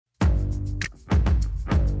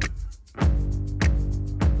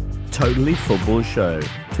Totally Football Show.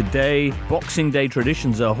 Today, Boxing Day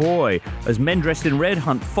traditions ahoy, as men dressed in red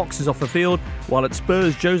hunt foxes off the field, while at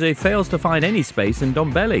Spurs, Jose fails to find any space in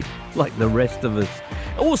Dombelli, like the rest of us.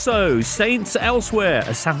 Also, Saints elsewhere,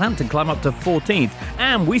 as Southampton climb up to 14th,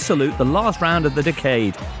 and we salute the last round of the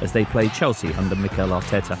decade, as they play Chelsea under Mikel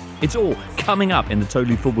Arteta. It's all coming up in the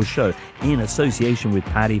Totally Football Show, in association with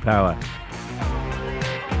Paddy Power.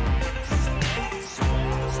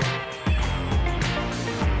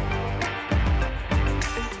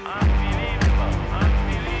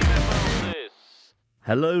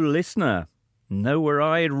 Hello, listener. Know where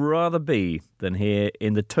I'd rather be than here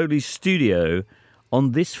in the Totally Studio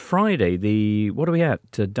on this Friday, what are we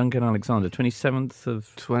at, Duncan Alexander, 27th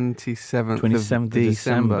of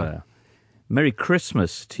December. Merry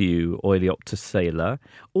Christmas to you, Oily Opta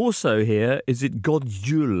Also here is it God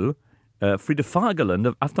Jul, Frida Fagerlund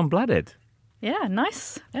of Aftonbladet. Yeah,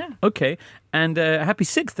 nice. Yeah. Okay, and happy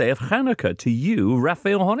 6th day of Hanukkah to you,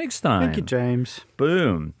 Raphael Honigstein. Thank you, James.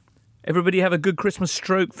 Boom. Everybody have a good Christmas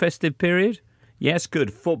stroke festive period? Yes,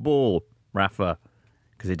 good. Football, Rafa,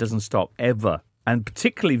 because it doesn't stop ever. And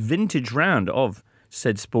particularly vintage round of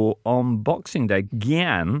said sport on Boxing Day.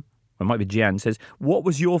 Gian, or it might be Gian, says, what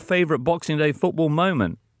was your favourite Boxing Day football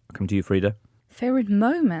moment? I'll come to you, Frida. Favourite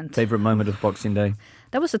moment? Favourite moment of Boxing Day?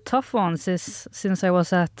 That was a tough one since I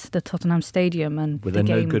was at the Tottenham Stadium. And were there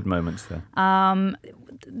no good moments there?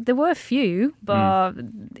 There were a few, but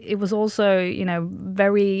it was also,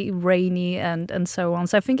 very rainy and so on.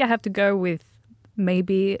 So I think I have to go with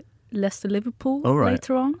maybe Leicester-Liverpool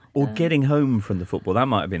later on. Or getting home from the football. That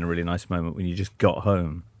might have been a really nice moment when you just got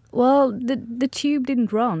home. Well, the tube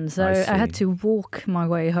didn't run, so I had to walk my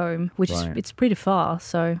way home, which it's pretty far.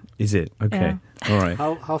 So is it? Okay. Yeah. All right.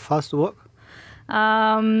 How fast to walk?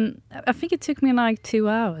 I think it took me like 2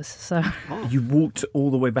 hours. So you walked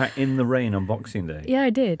all the way back in the rain on Boxing Day? Yeah, I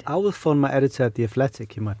did. I will phone my editor at The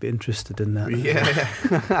Athletic. He might be interested in that. Yeah.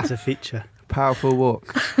 As a feature. Powerful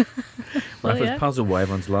walk. Rafa's puzzled why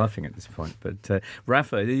everyone's laughing at this point. But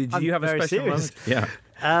Rafa, do you have a special moment?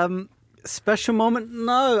 Yeah. Special moment?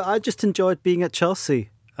 No, I just enjoyed being at Chelsea.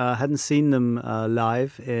 I hadn't seen them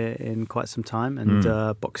live in quite some time,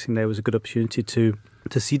 and Boxing Day was a good opportunity to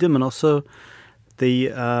see them, and also the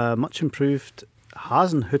much improved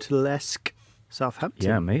Hasenhüttl-esque Southampton.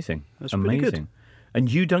 Yeah, amazing. That's pretty good. And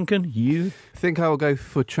you, Duncan, you? I think I will go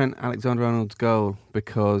for Trent Alexander-Arnold's goal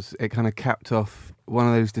because it kind of capped off one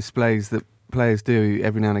of those displays that players do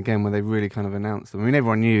every now and again where they really kind of announce them. I mean,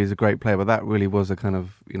 everyone knew he was a great player, but that really was a kind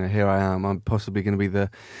of, here I am. I'm possibly going to be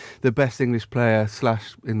the best English player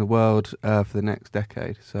 / in the world for the next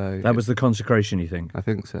decade. So that was the consecration, you think? I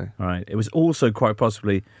think so. All right. It was also quite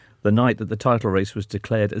possibly the night that the title race was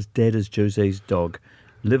declared as dead as Jose's dog.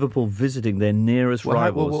 Liverpool visiting their nearest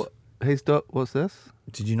rivals. His dog? What's this?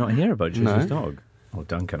 Did you not hear about Jose's dog? Oh,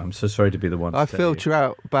 Duncan, I'm so sorry to be the one. I filter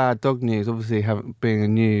out bad dog news. Obviously, being a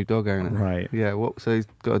new dog owner, right? Yeah. So he's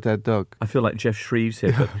got a dead dog. I feel like Jeff Shreves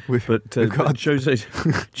here, but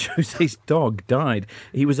Jose's dog died.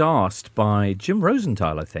 He was asked by Jim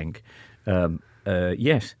Rosenthal, I think.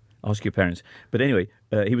 Yes, ask your parents. But anyway,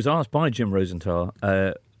 he was asked by Jim Rosenthal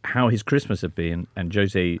how his Christmas had been, and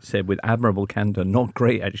Jose said with admirable candour, "Not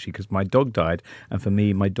great actually, because my dog died, and for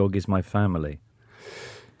me, my dog is my family."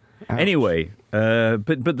 Ouch. Anyway,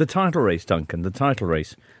 but the title race, Duncan, the title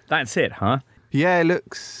race, that's it, huh? Yeah, it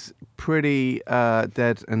looks pretty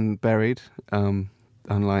dead and buried.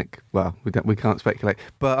 Unlike, we can't speculate.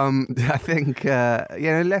 But I think,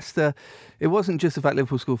 Leicester, it wasn't just the fact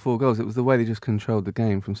Liverpool scored 4 goals, it was the way they just controlled the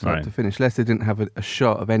game from start to finish. Leicester didn't have a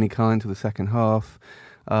shot of any kind till the second half.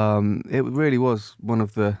 It really was one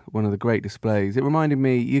of the great displays. It reminded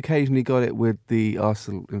me, you occasionally got it with the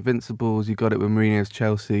Arsenal Invincibles, you got it with Mourinho's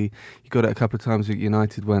Chelsea, you got it a couple of times with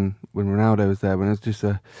United when Ronaldo was there, when it was just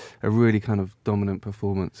a really kind of dominant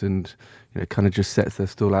performance, and it kind of just sets their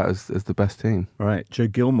stall out as the best team. Right. Joe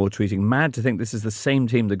Gilmore tweeting, mad to think this is the same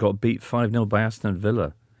team that got beat 5-0 by Aston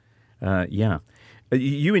Villa. Yeah.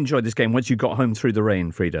 You enjoyed this game once you got home through the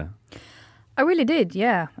rain, Frida? I really did,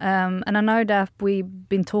 yeah. And I know that we've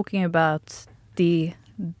been talking about the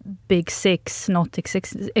Big Six not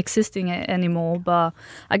existing anymore, but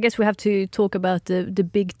I guess we have to talk about the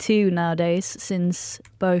Big Two nowadays, since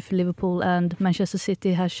both Liverpool and Manchester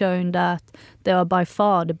City has shown that they are by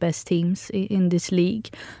far the best teams in this league.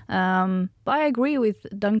 But I agree with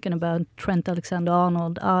Duncan about Trent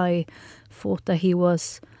Alexander-Arnold. I thought that he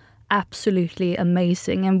was absolutely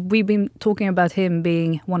amazing, and we've been talking about him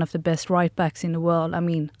being one of the best right backs in the world. I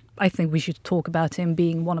mean, I think we should talk about him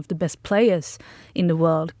being one of the best players in the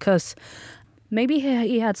world, because maybe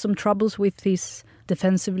he had some troubles with his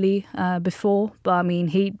defensively before, but I mean,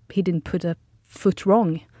 he didn't put a foot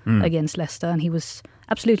wrong against Leicester, and he was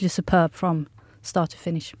absolutely superb from start to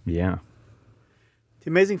finish. Yeah. The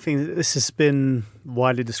amazing thing, this has been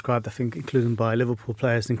widely described, I think, including by Liverpool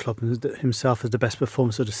players and Klopp himself, as the best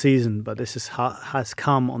performance of the season. But this has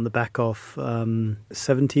come on the back of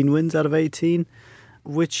 17 wins out of 18,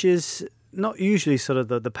 which is not usually sort of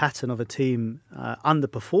the pattern of a team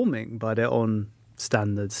underperforming by their own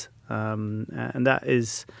standards, and that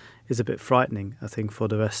is a bit frightening, I think, for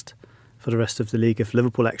the rest of the league. If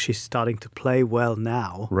Liverpool actually starting to play well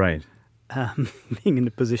now, right. Being in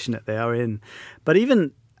the position that they are in. But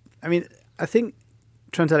even, I mean, I think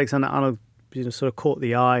Trent Alexander-Arnold sort of caught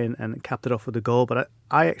the eye and capped it off with a goal, but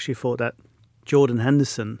I actually thought that Jordan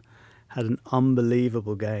Henderson had an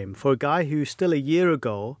unbelievable game. For a guy who still a year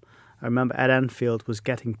ago, I remember at Anfield, was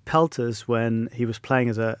getting pelters when he was playing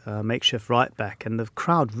as a makeshift right back, and the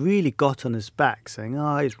crowd really got on his back saying,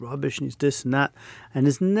 he's rubbish and he's this and that, and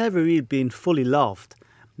has never really been fully loved,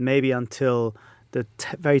 maybe until the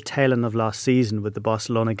very tail end of last season with the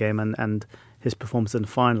Barcelona game and his performance in the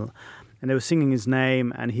final. And they were singing his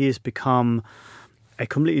name, and he has become a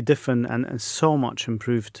completely different and so much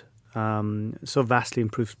improved, so vastly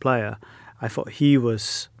improved player. I thought he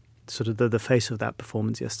was sort of the face of that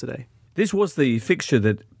performance yesterday. This was the fixture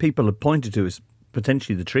that people had pointed to as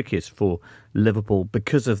potentially the trickiest for Liverpool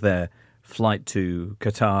because of their flight to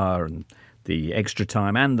Qatar and the extra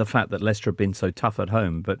time and the fact that Leicester had been so tough at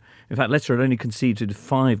home. But in fact, Leicester had only conceded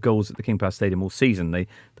 5 goals at the King Power Stadium all season. They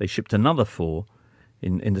shipped another 4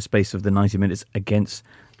 in the space of the 90 minutes against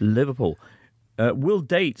Liverpool. Will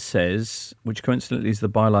Date says, which coincidentally is the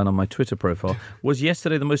byline on my Twitter profile, was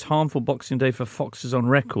yesterday the most harmful Boxing Day for foxes on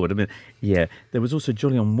record? I mean, yeah, there was also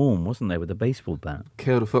Jolyon Morn, wasn't there, with a baseball bat?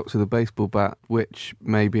 Killed a fox with a baseball bat, which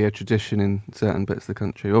may be a tradition in certain bits of the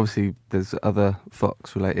country. Obviously, there's other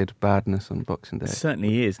fox-related badness on Boxing Day. It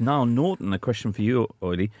certainly is. Niall Norton, a question for you,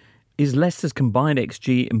 Oily. Is Leicester's combined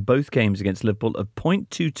XG in both games against Liverpool of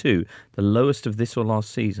 0.22, the lowest of this or last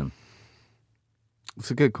season? It's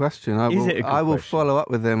a good question. I will follow up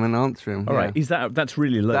with them and answer him. All right. That's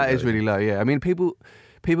really low? That is really low, yeah. I mean, people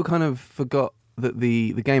kind of forgot that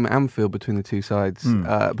the game at Anfield between the two sides,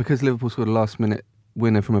 because Liverpool scored a last-minute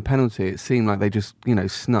winner from a penalty, it seemed like they just,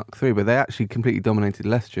 snuck through, but they actually completely dominated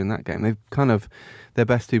Leicester in that game. They've kind of, their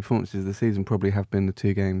best 2 performances of the season probably have been the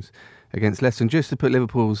 2 games against Leicester. And just to put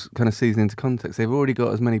Liverpool's kind of season into context, they've already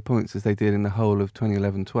got as many points as they did in the whole of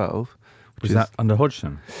 2011-12. Was that under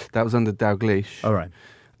Hodgson? That was under Dalglish. All right.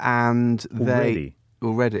 And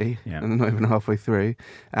already, yeah. And they're not even halfway through.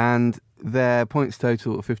 And their points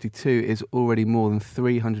total of 52 is already more than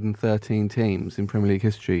 313 teams in Premier League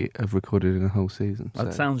history have recorded in a whole season.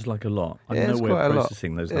 That sounds like a lot. I don't know we're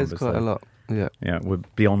processing those numbers. It's quite a lot, yeah. Yeah, we're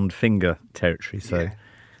beyond finger territory, so... Yeah.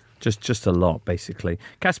 Just a lot, basically.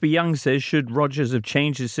 Casper Young says, should Rodgers have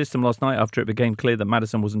changed his system last night after it became clear that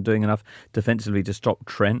Maddison wasn't doing enough defensively to stop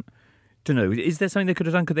Trent? Don't know. Is there something they could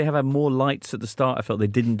have done? Could they have had more lights at the start? I felt they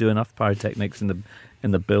didn't do enough pyrotechnics in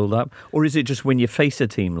the build-up. Or is it just when you face a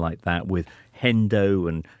team like that with Hendo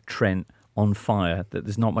and Trent on fire that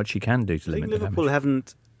there's not much you can do to limit the damage? Liverpool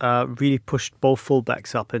haven't really pushed both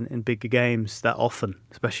fullbacks up in bigger games that often,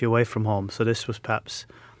 especially away from home. So this was perhaps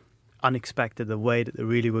unexpected, the way that they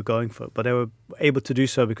really were going for it. But they were able to do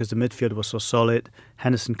so because the midfield was so solid.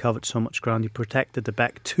 Henderson covered so much ground. He protected the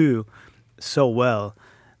back two so well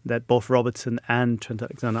that both Robertson and Trent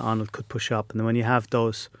Alexander-Arnold could push up. And then when you have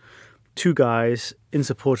those 2 guys in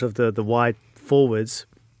support of the wide forwards,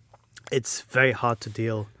 it's very hard to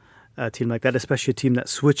deal a team like that, especially a team that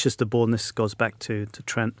switches the ball, and this goes back to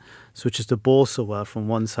Trent, switches the ball so well from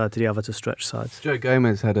one side to the other to stretch sides. Joe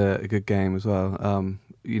Gomez had a good game as well.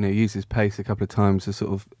 Used his pace a couple of times to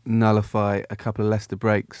sort of nullify a couple of Leicester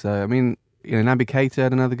breaks. So, I mean, Naby Keita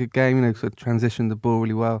had another good game, sort of transitioned the ball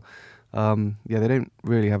really well. They don't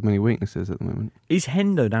really have many weaknesses at the moment. Is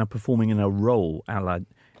Hendo now performing in a role, a la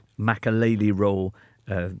Makaleli role,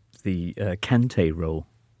 the Kante role?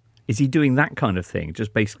 Is he doing that kind of thing,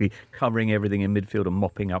 just basically covering everything in midfield and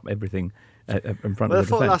mopping up everything in front of the defence? I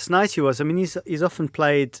thought last night he was. I mean, he's often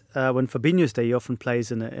played, when Fabinho's there, he often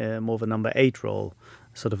plays in a more of a number 8 role,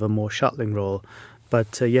 sort of a more shuttling role.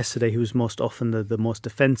 But yesterday he was most often the most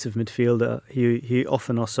defensive midfielder. He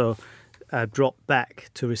often also dropped back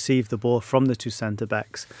to receive the ball from the 2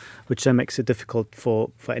 centre-backs, which then makes it difficult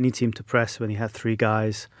for any team to press when you have 3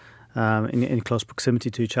 guys in close proximity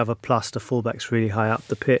to each other, plus the fullbacks really high up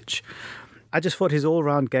the pitch. I just thought his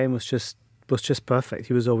all-round game was just perfect.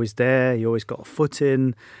 He was always there. He always got a foot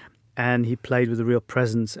in. and he played with a real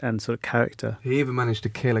presence and sort of character. He even managed to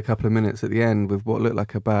kill a couple of minutes at the end with what looked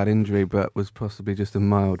like a bad injury, but was possibly just a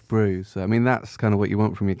mild bruise. So, I mean, that's kind of what you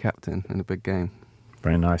want from your captain in a big game.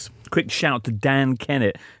 Very nice. Quick shout to Dan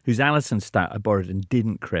Kennett, whose Alisson stat I borrowed and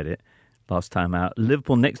didn't credit last time out.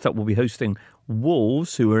 Liverpool next up will be hosting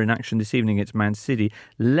Wolves, who are in action this evening against Man City.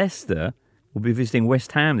 Leicester will be visiting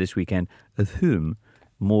West Ham this weekend, of whom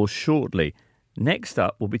more shortly. Next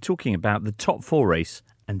up, we'll be talking about the top 4 race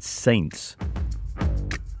and Saints.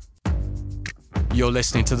 You're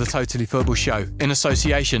listening to the Totally Football Show in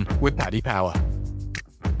association with Paddy Power.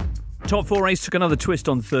 Top 4 race took another twist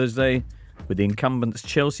on Thursday, with the incumbents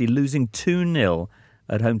Chelsea losing 2-0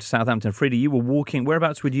 at home to Southampton. Frida, you were walking.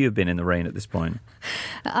 Whereabouts would you have been in the rain at this point?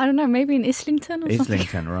 I don't know, maybe in Islington or something.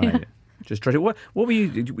 Islington, right. Yeah. Just try to. What were you?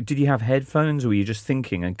 Did you have headphones, or were you just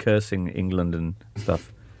thinking and cursing England and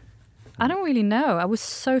stuff? I don't really know. I was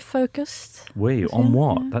so focused. Were you? On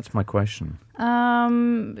what? That's my question.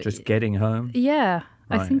 Just getting home? Yeah,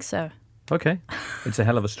 Right. I think so. Okay. It's a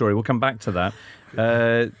hell of a story. We'll come back to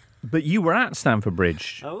that. But you were at Stamford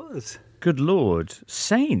Bridge. I was. Good Lord.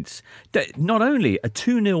 Saints. Not only a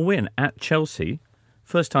 2-0 win at Chelsea,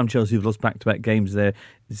 first time Chelsea have lost back-to-back games there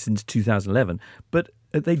since 2011, but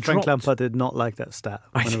they Frank dropped... Lampard did not like that stat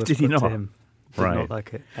when it was Did he put to not? him. Did Right. not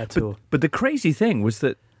like it at all. But the crazy thing was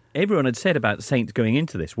that everyone had said about the Saints going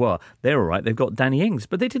into this, well, they're all right, they've got Danny Ings,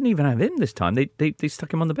 but they didn't even have him this time. They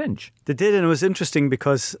stuck him on the bench. They did, and it was interesting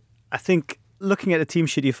because I think looking at the team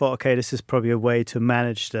sheet, you thought, okay, this is probably a way to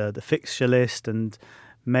manage the fixture list, and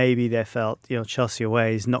maybe they felt, Chelsea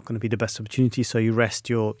away is not going to be the best opportunity, so you rest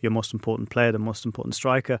your most important player, the most important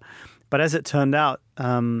striker. But as it turned out,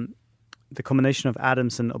 the combination of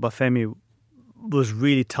Adams and Obafemi was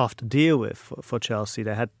really tough to deal with for Chelsea.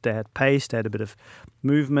 They had pace, they had a bit of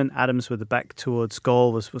movement. Adams with the back towards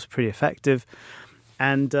goal was pretty effective,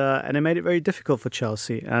 and it made it very difficult for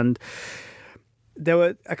Chelsea. And there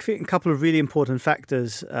were, I think, a couple of really important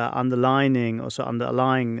factors underlying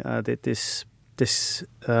this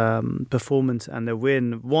performance and the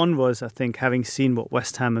win. One was, I think, having seen what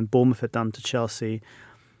West Ham and Bournemouth had done to Chelsea.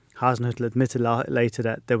 Hasenhüttl admitted later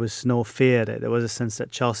that there was no fear, that there was a sense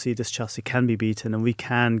that Chelsea can be beaten and we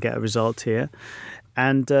can get a result here.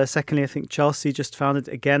 And secondly, I think Chelsea just found it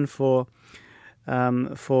again for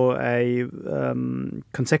a third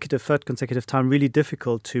consecutive time really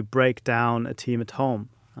difficult to break down a team at home.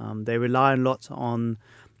 They rely a lot on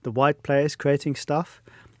the wide players creating stuff.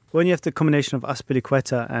 When you have the combination of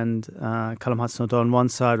Azpilicueta and Callum Hudson-Odoi on one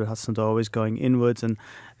side, with Hudson-Odoi always going inwards, and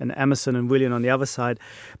Emerson and Willian on the other side,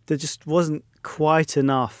 there just wasn't quite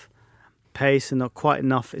enough pace and not quite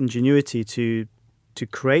enough ingenuity to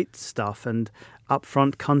create stuff. And up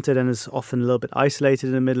front, Kante then is often a little bit isolated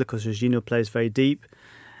in the middle because Jorginho plays very deep.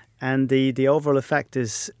 And the overall effect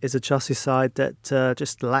is a Chelsea side that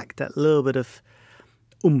just lacked that little bit of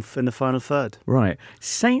oomph in the final third. Right.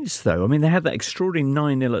 Saints, though, I mean, they had that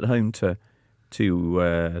extraordinary 9-0 at home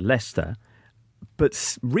to Leicester,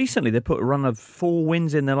 but recently they put a run of 4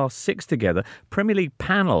 wins in their last 6 together. Premier League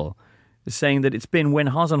panel is saying that it's been when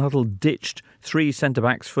Hasenhüttl ditched 3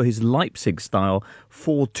 centre-backs for his Leipzig-style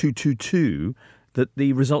 4-2-2-2 that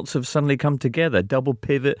the results have suddenly come together. Double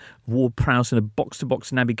pivot, Ward-Prowse in a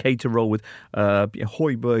box-to-box Naby Keita role with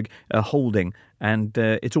Højbjerg holding, and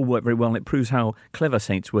it's all worked very well, and it proves how clever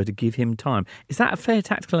Saints were to give him time. Is that a fair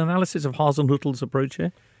tactical analysis of Hasenhüttl's approach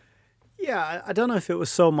here? Yeah, I don't know if it was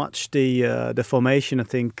so much the formation. I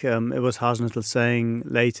think it was Hasenhüttl saying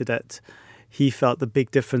later that he felt the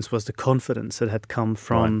big difference was the confidence that had come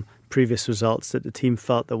from previous results, that the team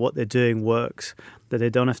felt that what they're doing works, that they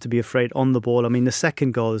don't have to be afraid on the ball. I mean, the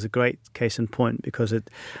second goal is a great case in point because it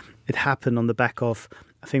happened on the back of,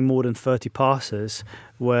 I think, more than 30 passes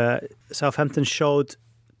where Southampton showed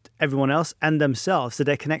everyone else and themselves that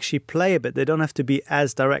they can actually play a bit. They don't have to be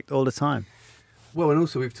as direct all the time. Well, and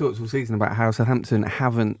also we've talked all season about how Southampton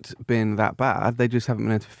haven't been that bad. They just haven't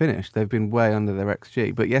been able to finish. They've been way under their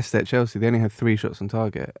XG. But yesterday at Chelsea, they only had 3 shots on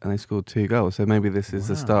target and they scored 2 goals. So maybe this is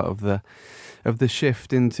the start of the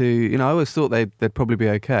shift into. I always thought they'd probably be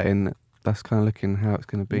okay, and that's kind of looking how it's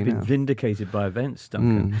going to be You've now. been vindicated by events,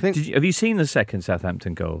 Duncan. Have you seen the second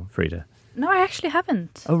Southampton goal, Frida? No, I actually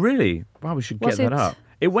haven't. Oh, really? Well, we should get that up.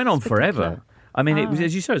 It went on forever. I mean, it was,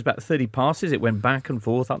 as you said, it was about 30 passes. It went back and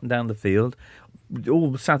forth, up and down the field.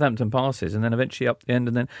 All Southampton passes, and then eventually up the end,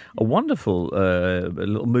 and then a wonderful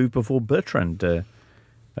little move before Bertrand.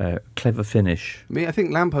 Clever finish. I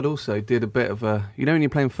think Lampard also did a bit of a... when you're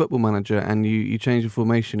playing Football Manager and you change the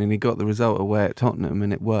formation and he got the result away at Tottenham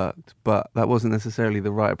and it worked, but that wasn't necessarily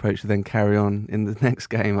the right approach to then carry on in the next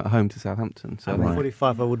game at home to Southampton. So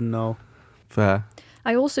 45, I wouldn't know. Fair.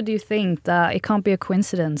 I also do think that it can't be a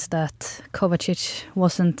coincidence that Kovacic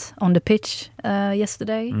wasn't on the pitch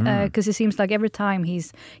yesterday, because it seems like every time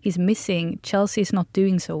he's missing, Chelsea is not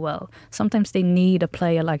doing so well. Sometimes they need a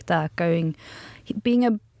player like that being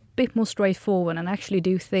a bit more straightforward, and actually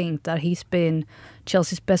do think that he's been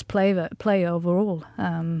Chelsea's best player overall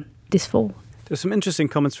this fall. There's some interesting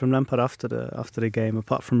comments from Lampard after the game,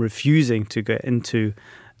 apart from refusing to get into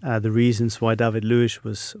the reasons why David Luiz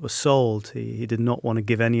was sold. He did not want to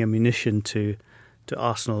give any ammunition to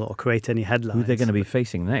Arsenal or create any headlines. Who they're going to be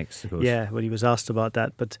facing next, of course. Yeah, when he was asked about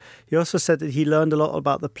that. But he also said that he learned a lot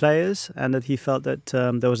about the players, and that he felt that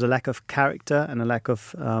there was a lack of character and a lack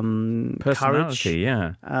of personality,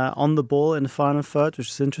 courage on the ball in the final third, which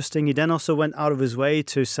is interesting. He then also went out of his way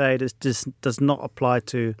to say this does not apply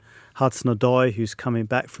to Hudson-Odoi, who's coming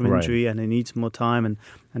back from injury and he needs more time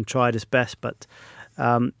and tried his best. But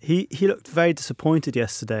he looked very disappointed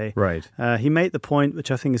yesterday. Right. He made the point, which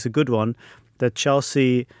I think is a good one, that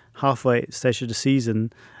Chelsea, halfway stage of the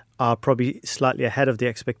season, are probably slightly ahead of the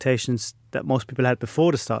expectations that most people had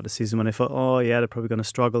before the start of the season, when they thought, oh yeah, they're probably going to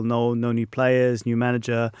struggle, no new players, new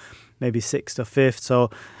manager, maybe 6th or 5th.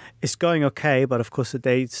 So it's going okay, but of course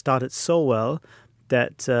they started so well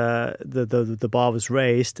that the bar was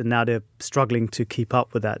raised, and now they're struggling to keep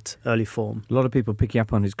up with that early form. A lot of people picking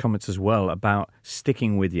up on his comments as well about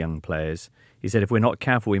sticking with young players. He said if we're not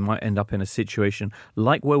careful, we might end up in a situation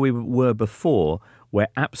like where we were before, where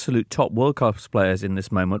absolute top World Cup players in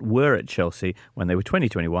this moment were at Chelsea when they were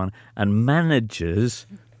 2021, and managers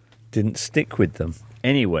didn't stick with them.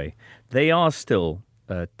 Anyway, they are still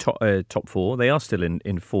top 4. They are still in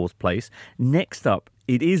 4th place. Next up,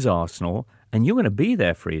 it is Arsenal, and you're going to be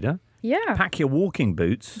there, Frida. Yeah. Pack your walking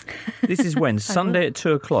boots. This is when? Sunday at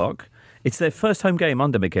 2 o'clock. It's their first home game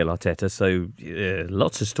under Mikel Arteta, so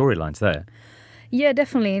lots of storylines there. Yeah,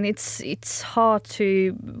 definitely, and it's hard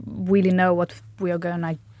to really know what we are going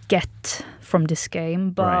to get from this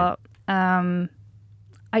game, but I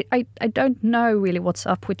don't know really what's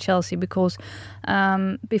up with Chelsea, because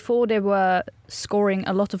before they were scoring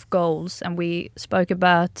a lot of goals, and we spoke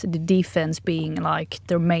about the defense being like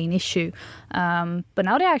their main issue, but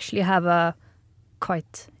now they actually have a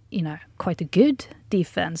quite a good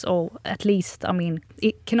defense, or at least, I mean,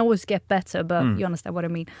 it can always get better, but you understand what I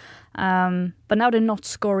mean. But now they're not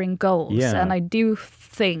scoring goals, and I do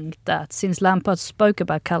think that since Lampard spoke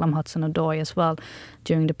about Callum Hudson-Odoi as well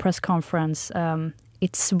during the press conference,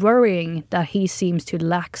 it's worrying that he seems to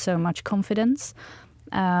lack so much confidence,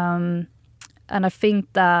 and I think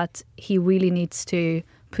that he really needs to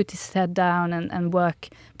put his head down and work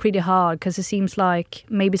pretty hard, because it seems like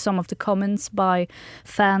maybe some of the comments by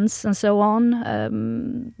fans and so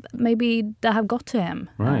on, maybe that have got to him.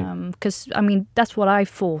 Right. Because, I mean, that's what I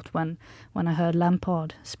thought when I heard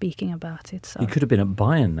Lampard speaking about it. So. He could have been at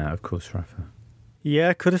Bayern now, of course, Rafa.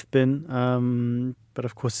 Yeah, could have been. But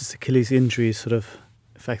of course, this Achilles injury sort of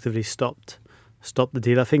effectively stopped the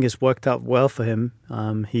deal. I think it's worked out well for him.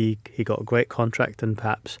 He got a great contract and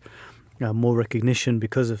perhaps more recognition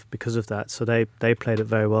because of that. So they played it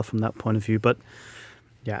very well from that point of view. But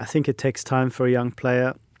yeah, I think it takes time for a young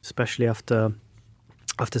player, especially after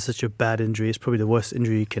such a bad injury. It's probably the worst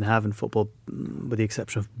injury you can have in football, with the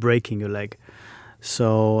exception of breaking your leg.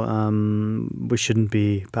 So we shouldn't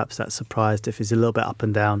be perhaps that surprised if he's a little bit up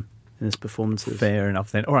and down in his performances. Fair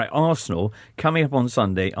enough then. All right, Arsenal, coming up on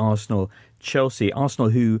Sunday, Chelsea,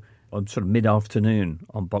 Arsenal who on sort of mid-afternoon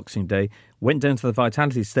on Boxing Day went down to the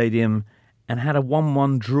Vitality Stadium and had a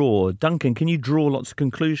 1-1 draw. Duncan, can you draw lots of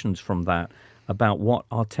conclusions from that about what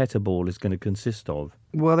Arteta ball is going to consist of?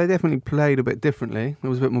 Well, they definitely played a bit differently. It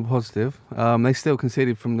was a bit more positive. They still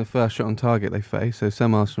conceded from the first shot on target they faced, so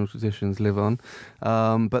some Arsenal traditions live on.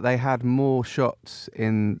 But they had more shots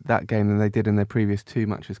in that game than they did in their previous 2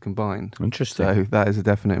 matches combined. Interesting. So that is a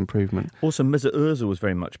definite improvement. Also, Mesut Ozil was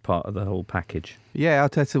very much part of the whole package. Yeah,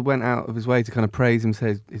 Arteta went out of his way to kind of praise him,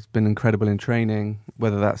 say it's been incredible in training,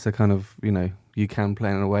 whether that's a kind of, you can play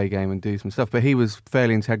in an away game and do some stuff. But he was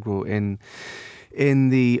fairly integral in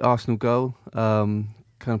the Arsenal goal.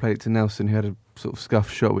 Kind of played it to Nelson, who had a sort of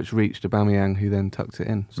scuff shot which reached Aubameyang, who then tucked it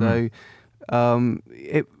in. So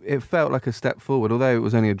it felt like a step forward, although it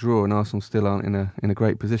was only a draw and Arsenal still aren't in a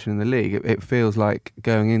great position in the league. It feels like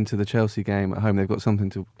going into the Chelsea game at home, they've got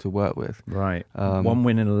something to work with. Right. 1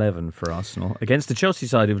 win in 11 for Arsenal against the Chelsea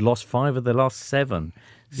side who've lost 5 of their last 7.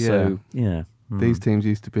 So these teams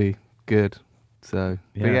used to be good. So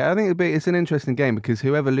I think it's an interesting game, because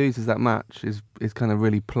whoever loses that match is kind of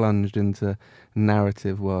really plunged into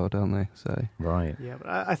narrative world, aren't they? So right. Yeah, but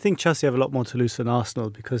I think Chelsea have a lot more to lose than Arsenal,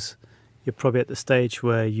 because you're probably at the stage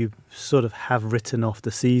where you sort of have written off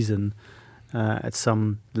the season, at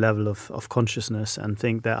some level of consciousness and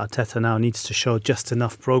think that Arteta now needs to show just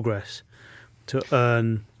enough progress to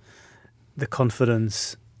earn the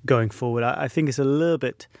confidence going forward. I think it's a little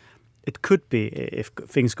bit, it could be, if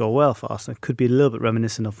things go well for Arsenal, it could be a little bit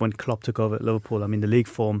reminiscent of when Klopp took over at Liverpool. I mean, the league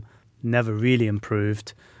form never really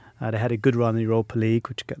improved. They had a good run in the Europa League,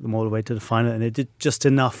 which got them all the way to the final, and it did just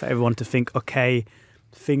enough for everyone to think, okay,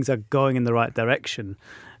 things are going in the right direction.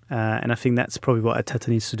 And I think that's probably what Arteta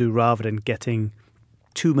needs to do rather than getting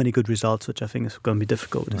too many good results, which I think is going to be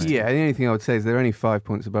difficult. Yeah, the only thing I would say is they're only 5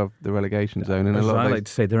 points above the relegation zone. And I like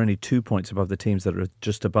to say they're only 2 points above the teams that are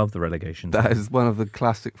just above the relegation zone. That is one of the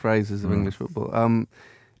classic phrases of English football.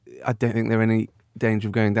 I don't think they're in any danger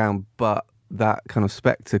of going down, but that kind of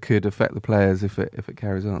spectre could affect the players if it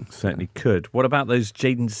carries on. Certainly could. What about those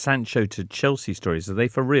Jadon Sancho to Chelsea stories? Are they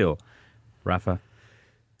for real, Rafa?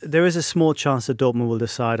 There is a small chance that Dortmund will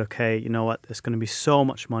decide, okay, you know what, there's going to be so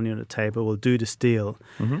much money on the table, we'll do this deal.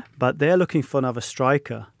 Mm-hmm. But they're looking for another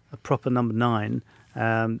striker, a proper number 9.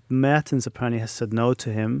 Mertens apparently has said no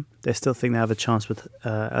to him. They still think they have a chance with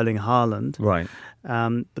Erling Haaland. Right.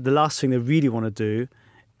 But the last thing they really want to do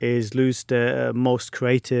is lose the most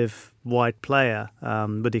creative wide player,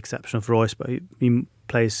 with the exception of Royce, but he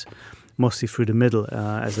plays mostly through the middle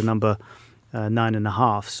as a number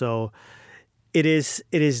 9.5. So it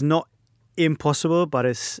is not impossible, but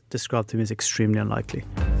it's described to me as extremely unlikely.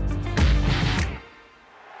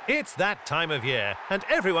 It's that time of year, and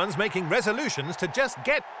everyone's making resolutions to just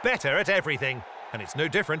get better at everything. And it's no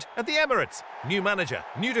different at the Emirates. New manager,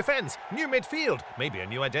 new defence, new midfield, maybe a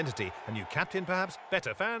new identity, a new captain perhaps,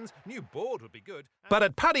 better fans, new board would be good. But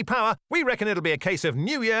at Paddy Power, we reckon it'll be a case of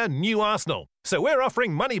new year, new Arsenal. So we're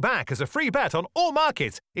offering money back as a free bet on all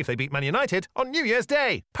markets if they beat Man United on New Year's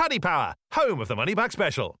Day. Paddy Power, home of the money back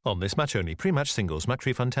special. On this match only, pre-match singles, match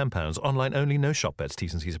refund £10, online only, no shop bets,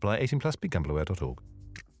 T's and C's apply, 18+, begambleaware.org.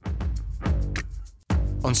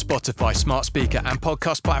 On Spotify, smart speaker and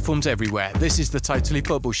podcast platforms everywhere, this is the Totally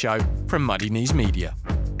Football Show from Muddy Knees Media.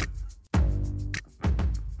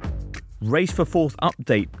 Race for fourth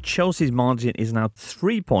update. Chelsea's margin is now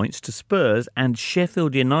 3 points to Spurs and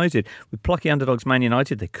Sheffield United. With plucky underdogs Man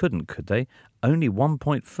United, they couldn't, could they? Only 1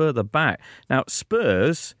 point further back. Now,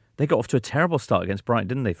 Spurs, they got off to a terrible start against Brighton,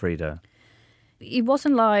 didn't they, Frida? It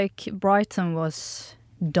wasn't like Brighton was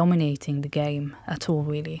dominating the game at all,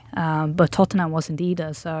 really. But Tottenham wasn't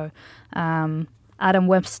either. So Adam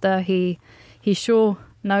Webster, he sure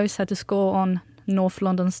knows how to score on North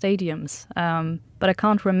London stadiums. But I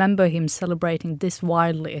can't remember him celebrating this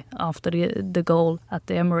wildly after the goal at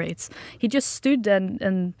the Emirates. He just stood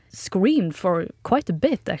and screamed for quite a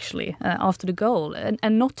bit, actually, after the goal.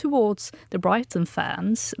 And not towards the Brighton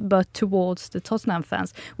fans, but towards the Tottenham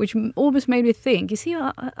fans, which almost made me think, is he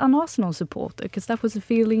an Arsenal supporter? Because that was the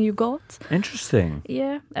feeling you got. Interesting.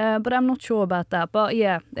 Yeah, but I'm not sure about that. But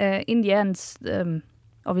yeah, in the end,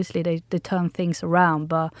 obviously they turn things around,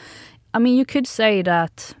 but I mean, you could say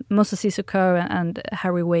that Moussa Sissoko and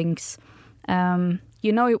Harry Winks,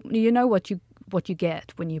 you know what you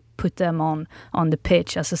get when you put them on the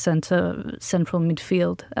pitch as a central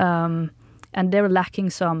midfield, and they're lacking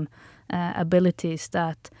some abilities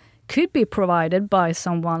that could be provided by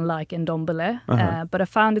someone like Ndombele. But I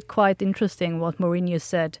found it quite interesting what Mourinho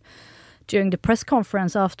said during the press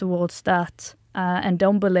conference afterwards, that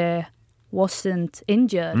Ndombele wasn't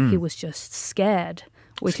injured; he was just scared.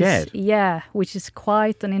 Which is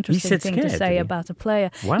quite an interesting thing to say about a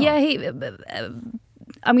player. Wow. Yeah,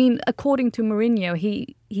 I mean, according to Mourinho,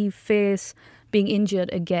 he fears being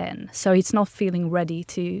injured again, so he's not feeling ready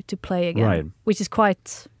to play again, right. Which is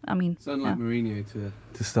quite, I mean... It's unlike Mourinho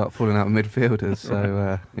to start falling out of midfielders,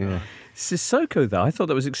 so, yeah. Sissoko, though, I thought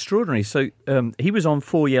that was extraordinary. So he was on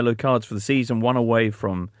 4 yellow cards for the season, 1 away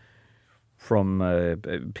from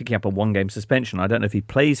picking up a 1-game suspension. I don't know if he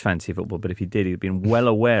plays fantasy football, but if he did, he'd been well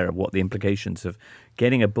aware of what the implications of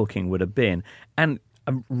getting a booking would have been. And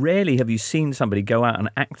rarely have you seen somebody go out and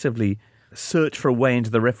actively search for a way into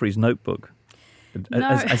the referee's notebook,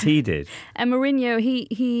 as he did. And Mourinho,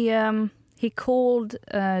 he called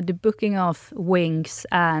the booking of Winks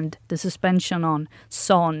and the suspension on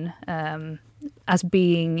Son as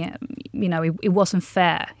being, it wasn't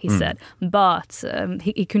fair, he said. But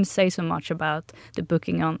he couldn't say so much about the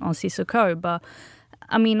booking on Sissoko. But,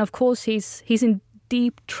 I mean, of course, he's in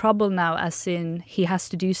deep trouble now, as in he has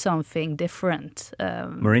to do something different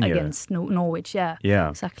against Norwich. Yeah,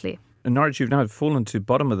 exactly. And Norwich, you've now fallen to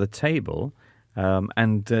bottom of the table,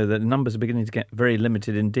 and the numbers are beginning to get very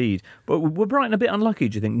limited indeed. But were Brighton a bit unlucky,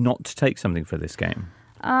 do you think, not to take something for this game?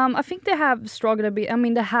 I think they have struggled a bit. I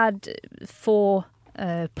mean, they had 4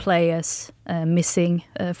 players missing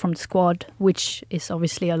from the squad, which is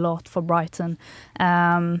obviously a lot for Brighton.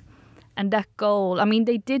 And that goal, I mean,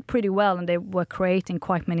 they did pretty well and they were creating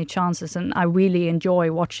quite many chances. And I really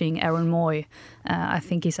enjoy watching Aaron Moy. I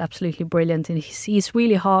think he's absolutely brilliant and he's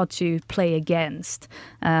really hard to play against.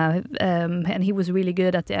 And he was really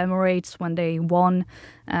good at the Emirates when they won.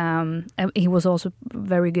 And he was also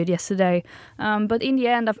very good yesterday. But in the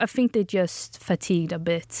end, I think they just fatigued a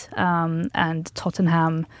bit. And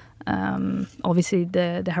Tottenham... obviously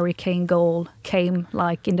the Harry Kane goal came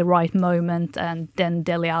like in the right moment, and then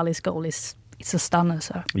Dele Alli's goal it's a stunner.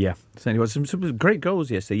 So yeah, certainly was some great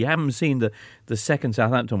goals yesterday. You haven't seen the second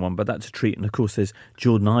Southampton one, but that's a treat. And of course, there's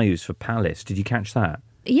Jordan Ayew's for Palace. Did you catch that?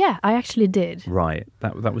 Yeah, I actually did. Right,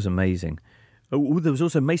 that was amazing. Oh, there was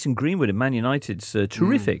also Mason Greenwood in Man United's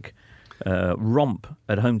terrific romp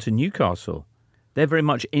at home to Newcastle. They're very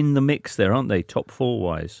much in the mix there, aren't they? Top 4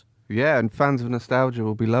 wise. Yeah, and fans of nostalgia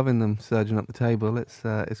will be loving them surging up the table. It's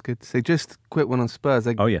good to see. Just a quick one on Spurs.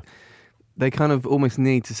 They kind of almost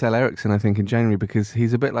need to sell Eriksen, I think, in January because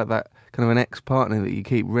he's a bit like that kind of an ex-partner that you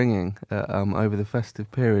keep ringing over the festive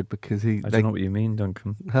period because I don't know what you mean,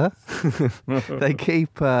 Duncan. Huh? They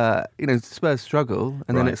keep, Spurs struggle,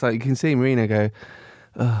 and then it's like you can see Mourinho go,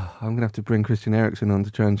 oh, I'm going to have to bring Christian Eriksen on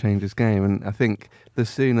to try and change his game. And I think the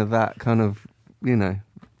sooner that kind of,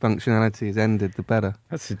 functionality is ended, the better.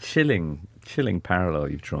 That's a chilling parallel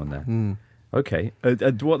you've drawn there. Okay. What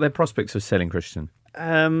are their prospects of selling Christian?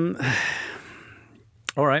 All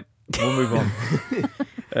right, we'll move on.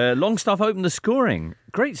 Longstaff opened the scoring.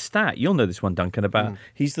 Great stat. You'll know this one, Duncan, about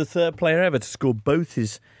he's the third player ever to score both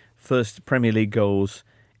his first Premier League goals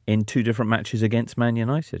in 2 different matches against Man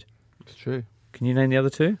United. It's true. Can you name the other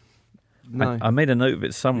 2? No. I made a note of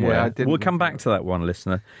it somewhere. Yeah, I didn't. We'll come back to that one,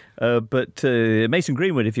 listener. But Mason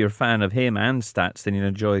Greenwood, if you're a fan of him and stats, then you'll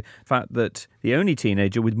enjoy the fact that the only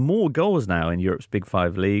teenager with more goals now in Europe's Big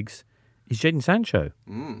 5 leagues is Jadon Sancho.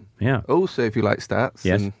 Yeah. Also, if you like stats,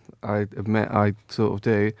 yes. And I admit I sort of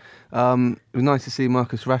do, it was nice to see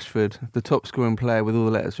Marcus Rashford, the top scoring player with all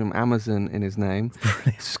the letters from Amazon in his name,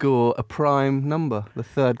 score a prime number, the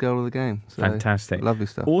 3rd goal of the game. So, fantastic. Lovely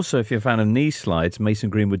stuff. Also, if you're a fan of knee slides,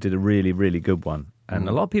 Mason Greenwood did a really, really good one. And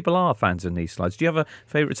a lot of people are fans of knee slides. Do you have a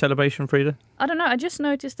favourite celebration, Frida? I don't know. I just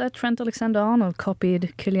noticed that Trent Alexander-Arnold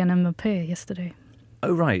copied Kylian Mbappé yesterday.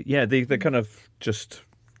 Oh, right. Yeah, the kind of just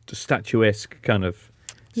statuesque kind of...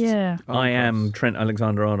 Yeah. I am Trent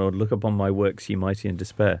Alexander-Arnold, look upon my works, ye mighty in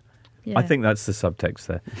despair. Yeah. I think that's the subtext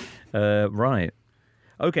there. Right.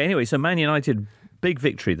 Okay, anyway, so Man United, big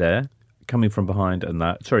victory there, coming from behind and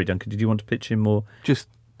that. Sorry, Duncan, did you want to pitch in more? Just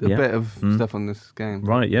a bit of stuff on this game.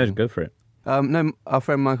 Right, yeah, go for it. No, our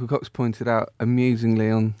friend Michael Cox pointed out amusingly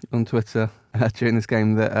on Twitter during this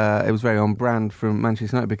game that it was very on brand from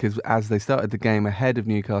Manchester United because as they started the game ahead of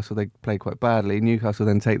Newcastle, they played quite badly. Newcastle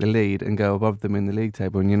then take the lead and go above them in the league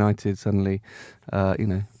table, and United suddenly,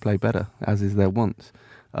 play better, as is their wont.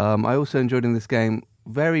 I also enjoyed in this game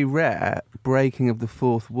very rare breaking of the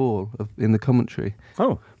fourth wall in the commentary.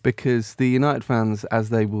 Oh. Because the United fans, as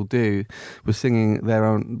they will do, were singing their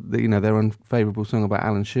unfavourable song about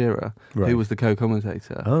Alan Shearer, who was the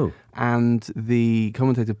co-commentator. Oh. And the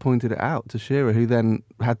commentator pointed it out to Shearer, who then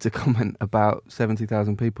had to comment about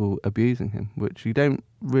 70,000 people abusing him, which you don't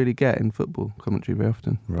really get in football commentary very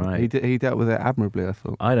often. Right. He dealt with it admirably, I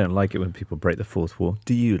thought. I don't like it when people break the fourth wall.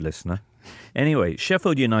 Do you, listener? Anyway,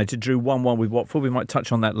 Sheffield United drew 1-1 with Watford. We might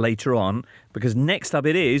touch on that later on, because next up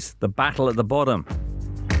it is the battle at the bottom.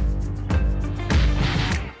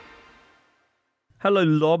 Hello,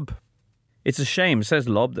 Lob. It's a shame, says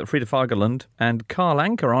Lob, that Frida Fagerlund and Karl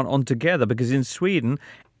Anka aren't on together, because in Sweden,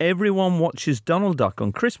 everyone watches Donald Duck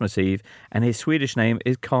on Christmas Eve, and his Swedish name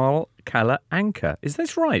is Karl Kalle Anka. Is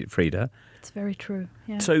this right, Frida? It's very true,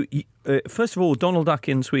 yeah. So, first of all, Donald Duck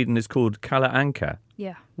in Sweden is called Kalle Anka.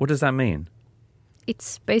 Yeah. What does that mean?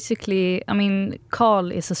 It's basically,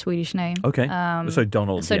 Karl is a Swedish name. Okay. So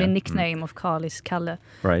Donald. So the nickname of Karl is Kalle.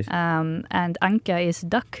 Right. And Anka is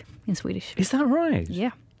duck in Swedish. Is that right?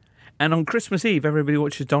 Yeah. And on Christmas Eve, everybody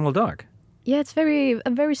watches Donald Duck. Yeah, it's a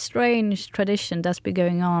very strange tradition that's been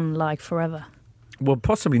going on like forever. Well,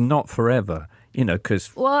 possibly not forever,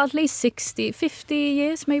 because... Well, at least 50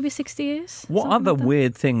 years, maybe 60 years. What other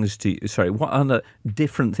weird things what other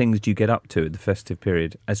different things do you get up to at the festive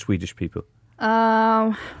period as Swedish people? We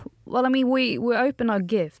open our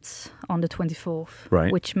gifts on the 24th,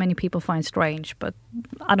 right? Which many people find strange, but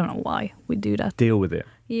I don't know why we do that. Deal with it.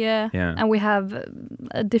 Yeah. And we have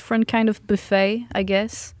a different kind of buffet, I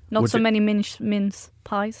guess. Not many mince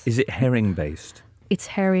pies. Is it herring-based? It's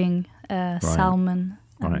herring, salmon,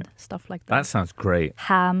 and stuff like that. That sounds great.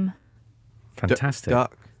 Ham. Fantastic.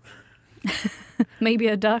 Duck. Maybe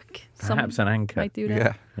a duck. Perhaps an anchor. Might do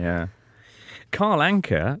that. Yeah. Carl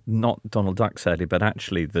Anka, not Donald Duck sadly, but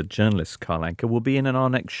actually the journalist Carl Anka, will be in our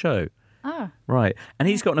next show. Ah. Right. And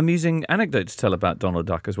he's got an amusing anecdote to tell about Donald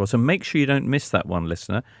Duck as well. So make sure you don't miss that one,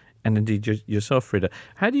 listener. And indeed yourself, Frida.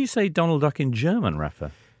 How do you say Donald Duck in German,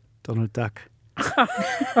 Rafa? Donald Duck.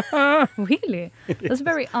 Really? That's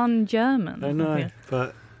very un-German. I know,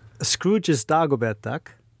 but Scrooge is Dagobert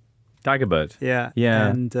Duck. Dagobert. Yeah.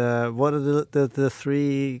 And what are the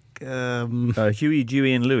three? Huey,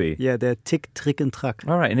 Dewey, and Louie. Yeah, they're Tick, Trick, and Track.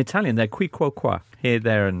 All right. In Italian, they're qui, quo, qua. Here,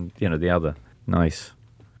 there, and the other. Nice.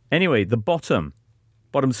 Anyway, the bottom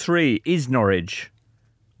 3 is Norwich,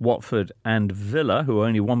 Watford, and Villa, who are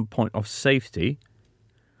only 1 point off safety.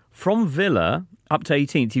 From Villa up to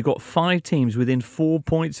 18th, you've got 5 teams within 4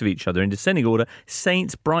 points of each other in descending order: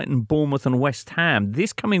 Saints, Brighton, Bournemouth, and West Ham.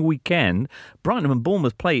 This coming weekend, Brighton and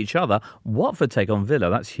Bournemouth play each other. Watford take on Villa,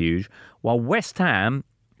 that's huge. While West Ham,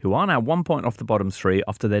 who are now 1 point off the bottom 3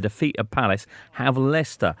 after their defeat at Palace, have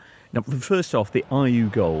Leicester. Now, first off, the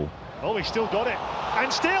Ayew goal. Oh, he's still got it.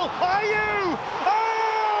 And still, Ayew!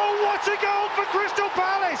 Oh, what a goal for Crystal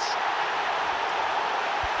Palace!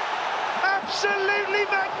 Absolutely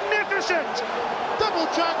magnificent! Double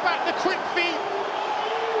drag back the quick feet.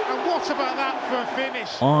 And what about that for a finish?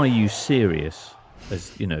 Are you serious?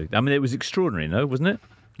 As you know, I mean, it was extraordinary, no, wasn't it?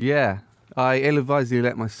 Yeah. I ill-advisedly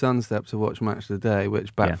let my son stay up to watch Match of the Day,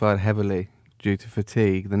 which backfired heavily due to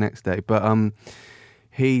fatigue the next day. But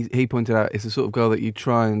he pointed out it's the sort of goal that you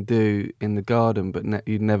try and do in the garden, but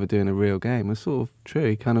you'd never do in a real game. It's sort of true.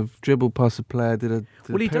 He kind of dribbled past a player, did a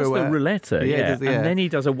he pirouette. does the roulette, and then he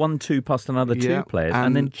does a 1-2 past another 2 players,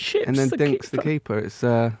 and then chips and then the dinks keeper. the keeper. It's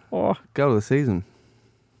goal of the season.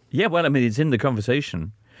 Yeah, well, I mean, it's in the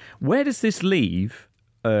conversation. Where does this leave?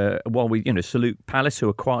 While we, salute Palace, who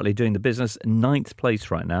are quietly doing the business, 9th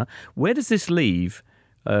place right now. Where does this leave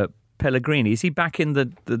Pellegrini? Is he back in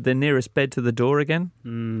the nearest bed to the door again?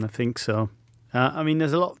 I think so. I mean,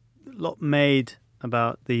 there's a lot made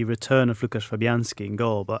about the return of Lukasz Fabianski in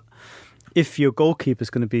goal, but if your goalkeeper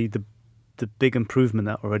is going to be the big improvement,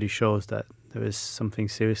 that already shows that there is something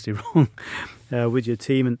seriously wrong with your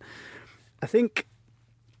team. And I think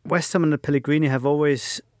West Ham and Pellegrini have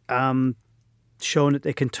always shown that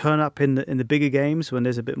they can turn up in the bigger games when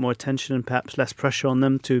there's a bit more attention and perhaps less pressure on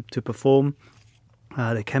them to perform.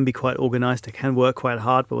 They can be quite organised, they can work quite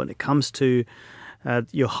hard, but when it comes to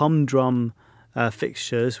your humdrum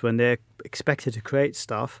fixtures, when they're expected to create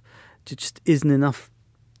stuff, there just isn't enough.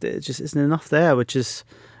 There just isn't enough there, which is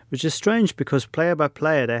strange because player by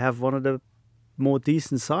player they have one of the more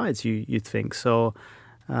decent sides you'd think. So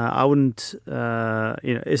I wouldn't,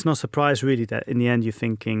 it's no surprise really that in the end you're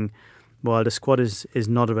thinking, well, the squad is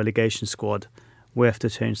not a relegation squad. We have to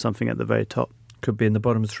change something at the very top. Could be in the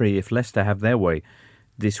bottom 3 if Leicester have their way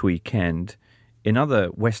this weekend. In other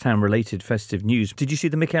West Ham-related festive news, did you see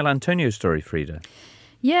the Mikel Antonio story, Frida?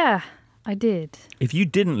 Yeah, I did. If you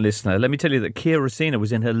didn't, listener, let me tell you that Kia Rosina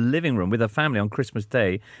was in her living room with her family on Christmas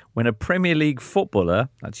Day when a Premier League footballer,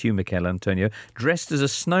 that's you, Mikel Antonio, dressed as a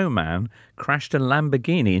snowman, crashed a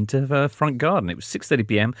Lamborghini into her front garden. It was 6:30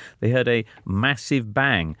 p.m. They heard a massive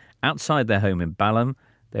bang outside their home in Balham.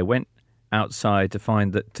 They went outside to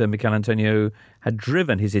find that Mikel Antonio had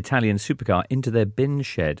driven his Italian supercar into their bin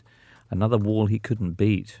shed. Another wall he couldn't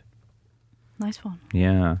beat. Nice one.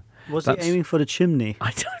 Yeah. Was he aiming for the chimney?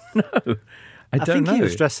 I don't know. I don't think know. he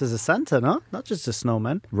was dressed as a Santa, no? Not just a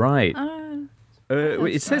snowman. Right.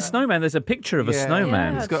 It says snowman. There's a picture of a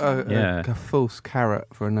snowman. Yeah, It's got a false carrot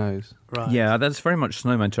for a nose. Right. Yeah, that's very much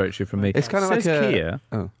snowman territory for me. It's kind of says like a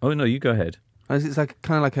Kia. Oh No, you go ahead. It's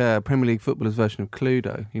kind of like a Premier League footballer's version of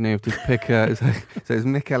Cluedo. You have to pick so it's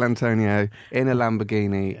Mikel Antonio in a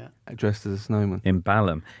Lamborghini dressed as a snowman. In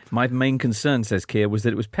Balham. My main concern, says Kia, was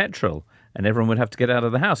that it was petrol and everyone would have to get out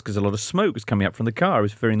of the house because a lot of smoke was coming up from the car. I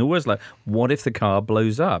was fearing the worst. Like, what if the car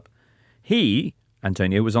blows up?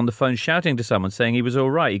 Antonio, was on the phone shouting to someone saying he was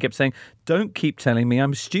all right. He kept saying, "Don't keep telling me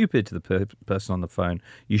I'm stupid," to the person on the phone.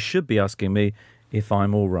 You should be asking me if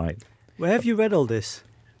I'm all right. Where have you read all this?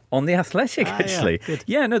 On The Athletic, actually.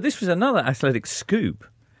 Yeah, no, this was another Athletic scoop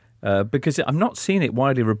because I'm not seeing it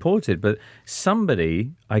widely reported, but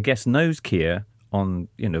somebody, I guess, knows Kia on,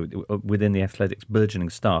 within the Athletic's burgeoning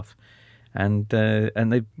staff. And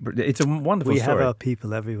it's a wonderful story. We story. have our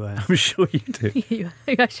people everywhere. I'm sure you do. You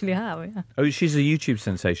actually have, yeah. Oh, she's a YouTube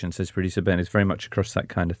sensation, says producer Ben. It's very much across that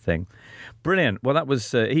kind of thing. Brilliant. Well, that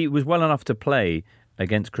was he was well enough to play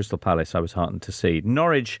against Crystal Palace, I was heartened to see.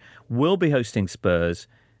 Norwich will be hosting Spurs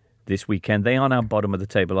this weekend. They are now bottom of the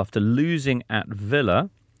table after losing at Villa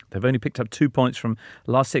They've only picked up 2 points from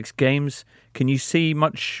last 6 games. Can you see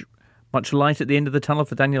much light at the end of the tunnel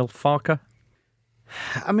for Daniel Farke?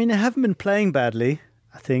 I mean, they haven't been playing badly,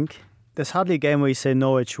 I think. There's hardly a game where you say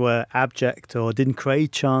Norwich were abject or didn't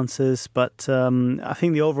create chances, but I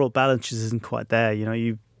think the overall balance just isn't quite there. You know,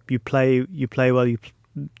 you play well, you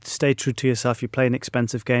stay true to yourself, you play an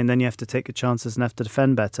expensive game, then you have to take your chances and have to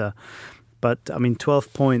defend better. But, I mean,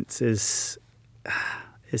 12 points is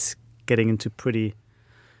getting into pretty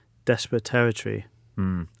desperate territory.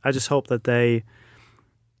 I just hope that they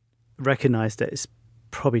recognise that it's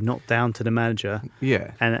probably not down to the manager.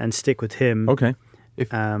 Yeah. And stick with him. Okay.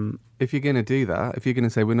 If you're going to do that, if you're going to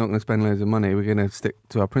say we're not going to spend loads of money, we're going to stick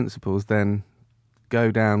to our principles, then go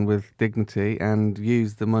down with dignity and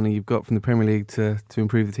use the money you've got from the Premier League to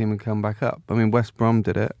improve the team and come back up. I mean, West Brom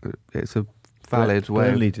did it. It's a valid way.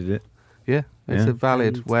 Burnley did it. Yeah, it's a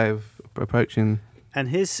valid way of approaching. And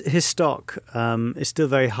his stock is still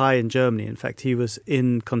very high in Germany. In fact, he was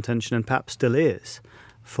in contention and perhaps still is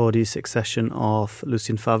for the succession of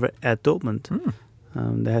Lucien Favre at Dortmund.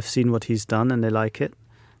 They have seen what he's done and they like it.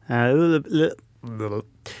 A little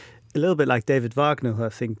bit like David Wagner, who I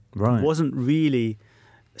think wasn't really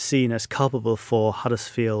seen as culpable for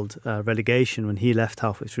Huddersfield relegation when he left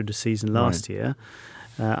halfway through the season last year.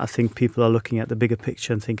 I think people are looking at the bigger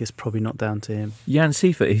picture and think it's probably not down to him. Jan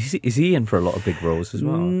Siefer, is he in for a lot of big roles as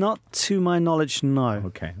well? Not to my knowledge, no.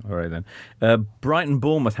 Okay, all right then.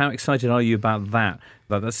 Brighton-Bournemouth, how excited are you about that?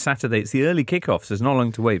 That's Saturday. It's the early kickoff, so there's not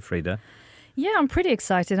long to wait, Frida. Yeah, I'm pretty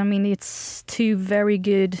excited. I mean, it's 2 very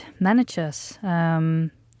good managers.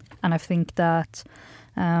 And I think that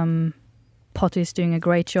Potter is doing a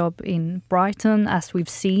great job in Brighton, as we've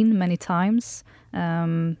seen many times.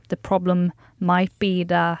 The problem might be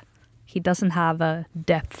that he doesn't have a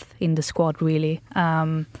depth in the squad, really.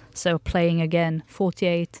 So playing again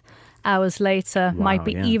 48 hours later might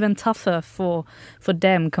be even tougher for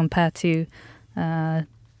them compared to the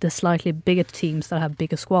slightly bigger teams that have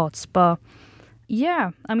bigger squads. But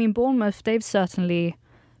yeah, I mean, Bournemouth, they've certainly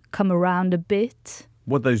come around a bit.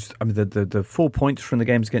 What those? I mean, the 4 points from the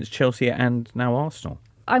games against Chelsea and now Arsenal.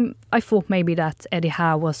 I thought maybe that Eddie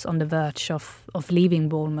Howe was on the verge of leaving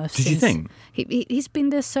Bournemouth. Did you think? He's been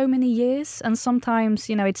there so many years, and sometimes,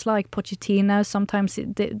 you know, it's like Pochettino. Sometimes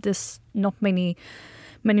there's not many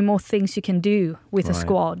more things you can do with a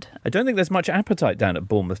squad. I don't think there's much appetite down at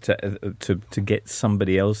Bournemouth to get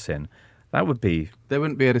somebody else in. That would be... They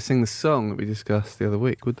wouldn't be able to sing the song that we discussed the other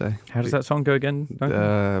week, would they? How does that song go again?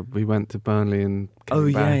 We went to Burnley and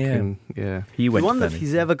came back. And, He went. I wonder if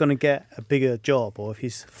he's ever going to get a bigger job or if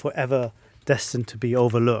he's forever destined to be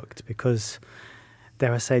overlooked, because,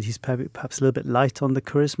 dare I say it, he's perhaps a little bit light on the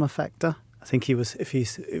charisma factor. I think it was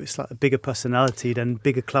like a bigger personality, then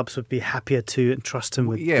bigger clubs would be happier to entrust him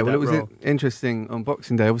with. Yeah, well, that it was role. interesting on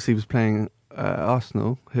Boxing Day. Obviously, he was playing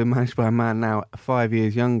Arsenal, who are managed by a man now 5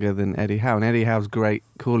 years younger than Eddie Howe. And Eddie Howe's great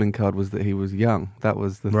calling card was that he was young. That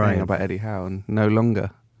was the thing about Eddie Howe, and no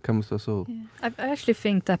longer comes to us all. Yeah. I actually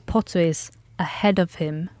think that Potter is ahead of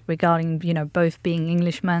him regarding, you know, both being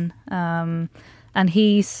Englishmen. And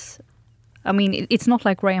he's, I mean, it's not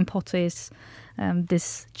like Graham Potter is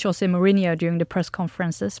this Jose Mourinho during the press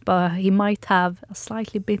conferences, but he might have a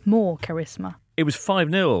slightly bit more charisma. It was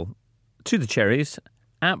 5-0 to the Cherries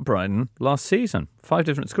at Brighton last season. 5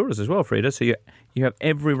 different scorers as well, Frida. So you have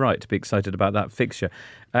every right to be excited about that fixture.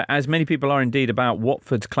 As many people are indeed about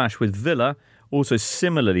Watford's clash with Villa, also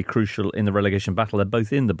similarly crucial in the relegation battle. They're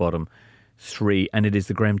both in the bottom 3, and it is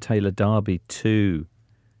the Graham Taylor derby too.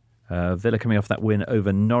 Villa coming off that win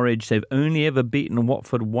over Norwich. They've only ever beaten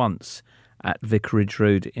Watford once at Vicarage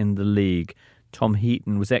Road in the league. Tom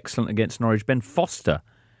Heaton was excellent against Norwich. Ben Foster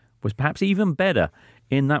was perhaps even better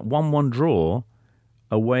in that 1-1 draw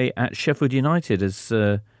away at Sheffield United, as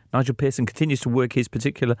Nigel Pearson continues to work his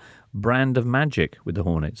particular brand of magic with the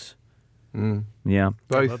Hornets. Yeah,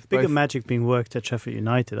 both magic being worked at Sheffield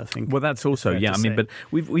United, I think. Well, that's also I mean, but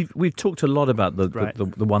we've talked a lot about the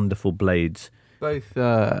wonderful blades.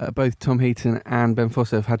 Both Tom Heaton and Ben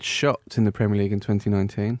Foster have had shots in the Premier League in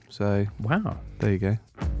 2019. So wow, there you go.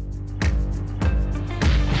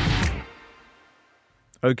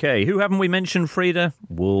 Okay, who haven't we mentioned, Frida?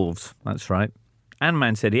 Wolves, that's right. And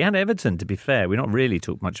Man City and Everton, to be fair. We've not really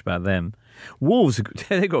talked much about them. Wolves,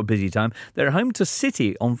 they've got a busy time. They're home to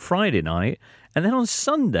City on Friday night. And then on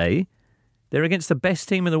Sunday, they're against the best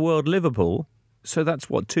team in the world, Liverpool. So that's,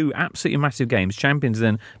 2 absolutely massive games. Champions,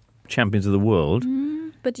 then champions of the world.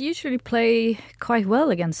 But usually play quite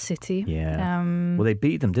well against City. Yeah. Well, they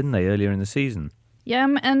beat them, didn't they, earlier in the season? Yeah,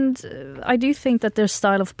 and I do think that their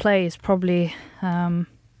style of play is probably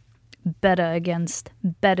better against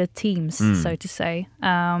better teams, so to say.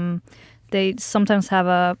 They sometimes have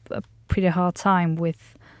a pretty hard time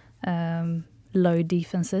with low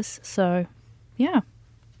defenses. So, yeah.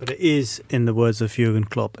 But it is, in the words of Jurgen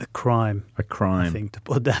Klopp, a crime. A crime. I think, to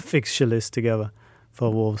put that fixture list together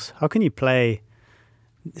for Wolves. How can you play?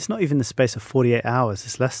 It's not even the space of 48 hours.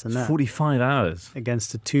 It's less than that. 45 hours.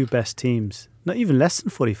 Against the two best teams. Not even less than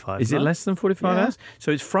 45. Is it less than 45 hours? So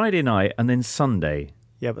it's Friday night and then Sunday.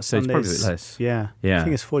 Yeah, but so Sunday's, it's probably a bit less. Yeah. I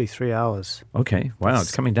think it's 43 hours. Okay. Wow,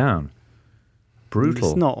 it's coming down. Brutal.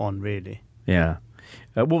 It's not on, really. Yeah.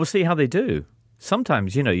 Well, we'll see how they do.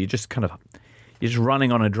 Sometimes, you're just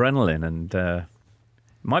running on adrenaline, and it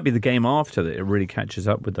might be the game after that it really catches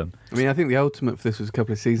up with them. I mean, I think the ultimate for this was a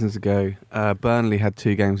couple of seasons ago. Burnley had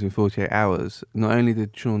 2 games in 48 hours. Not only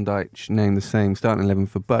did Sean Dyche name the same starting 11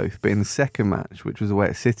 for both, but in the second match, which was away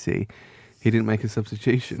at City, he didn't make a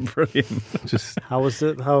substitution. Brilliant. How was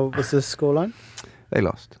the scoreline? They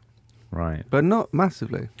lost. Right. But not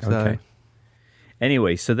massively. So. Okay.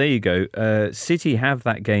 Anyway, so there you go. City have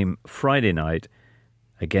that game Friday night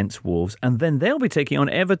against Wolves, and then they'll be taking on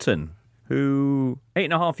Everton, who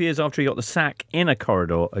 8.5 years after he got the sack in a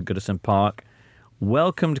corridor at Goodison Park,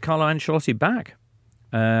 welcomed Carlo Ancelotti back.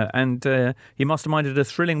 And he masterminded a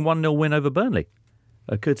thrilling 1-0 win over Burnley,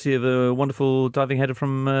 courtesy of a wonderful diving header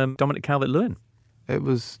from Dominic Calvert-Lewin. It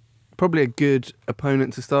was probably a good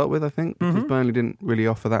opponent to start with, I think, because Burnley didn't really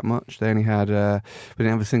offer that much. They only had, they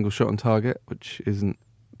didn't have a single shot on target, which isn't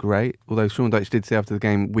great. Although Sean Dyche did say after the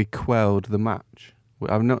game, we quelled the match.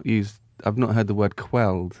 I've not heard the word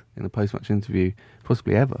quelled in a post-match interview,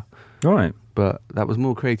 possibly ever. All right. But that was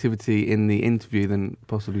more creativity in the interview than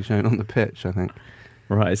possibly shown on the pitch, I think.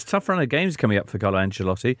 Right. It's a tough run of games coming up for Carlo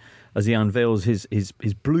Ancelotti as he unveils his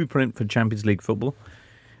blueprint for Champions League football.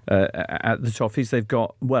 At the Toffees, they've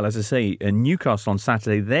got, well, as I say, Newcastle on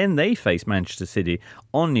Saturday. Then they face Manchester City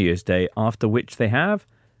on New Year's Day, after which they have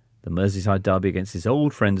the Merseyside derby against his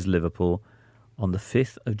old friends Liverpool on the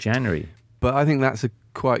 5th of January. But I think that's a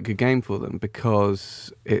quite good game for them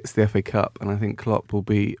because it's the FA Cup, and I think Klopp will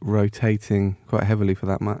be rotating quite heavily for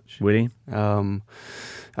that match. Will he? And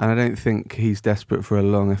I don't think he's desperate for a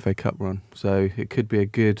long FA Cup run. So it could be a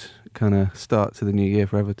good kind of start to the new year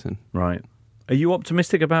for Everton. Right. Are you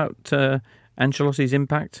optimistic about Ancelotti's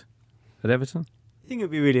impact at Everton? I think it'd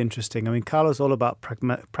be really interesting. I mean, Carlo's all about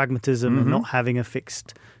pragmatism and not having a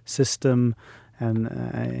fixed system,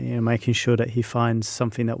 and making sure that he finds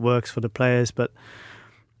something that works for the players. But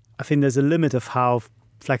I think there's a limit of how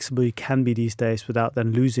flexible you can be these days without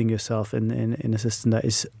then losing yourself in a system that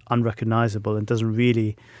is unrecognisable and doesn't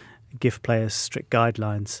really give players strict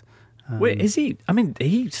guidelines. Wait, is he? I mean,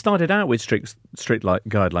 he started out with strict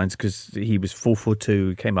guidelines because he was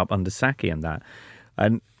 4-4-2, came up under Saki and that.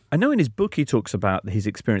 And I know in his book he talks about his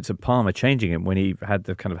experience at Parma changing him when he had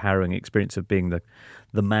the kind of harrowing experience of being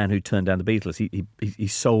the man who turned down the Beatles. He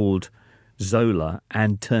sold Zola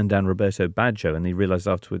and turned down Roberto Baggio, and he realised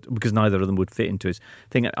afterwards, because neither of them would fit into his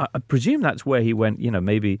thing. I presume that's where he went,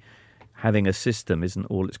 maybe having a system isn't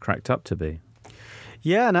all it's cracked up to be.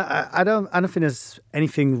 Yeah, and I don't think there's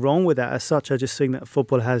anything wrong with that as such. I just think that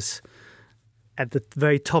football has, at the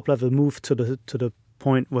very top level, moved to the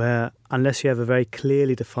point where unless you have a very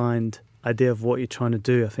clearly defined idea of what you're trying to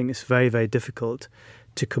do, I think it's very, very difficult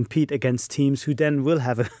to compete against teams who then will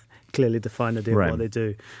have a clearly defined idea of what they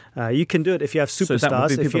do. You can do it if you have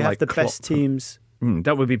superstars, if you have the best teams.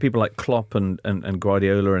 That would be people like Klopp and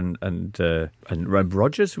Guardiola and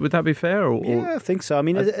Rodgers. Would that be fair? Yeah, I think so. I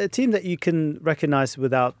mean, a team that you can recognise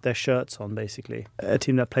without their shirts on, basically. A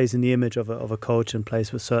team that plays in the image of a coach and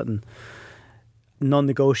plays with certain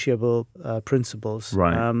non-negotiable principles.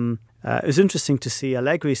 Right. It was interesting to see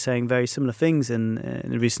Allegri saying very similar things in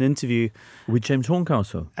a recent interview. With James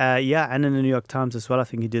Horncastle? Yeah, and in the New York Times as well, I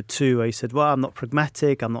think he did too, where he said, well, I'm not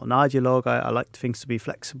pragmatic, I'm not an ideologue, I like things to be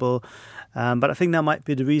flexible. But I think that might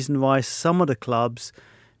be the reason why some of the clubs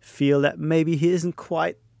feel that maybe he isn't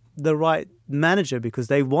quite the right manager, because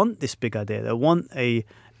they want this big idea. They want a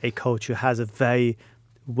coach who has a very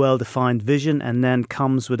well-defined vision and then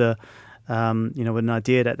comes with with an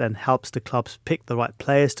idea that then helps the clubs pick the right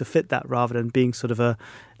players to fit that, rather than being sort of a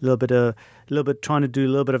little bit trying to do a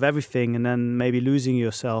little bit of everything and then maybe losing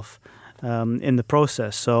yourself in the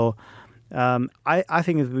process. So I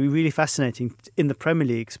think it would be really fascinating in the Premier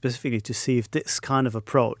League specifically to see if this kind of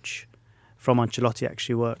approach from Ancelotti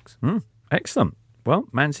actually works. Excellent. Well,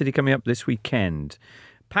 Man City coming up this weekend.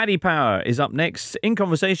 Paddy Power is up next in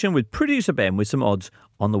conversation with producer Ben with some odds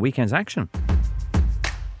on the weekend's action.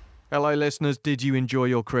 Hello, listeners. Did you enjoy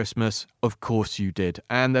your Christmas? Of course you did.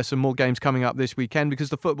 And there's some more games coming up this weekend because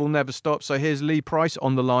the football never stops. So here's Lee Price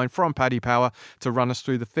on the line from Paddy Power to run us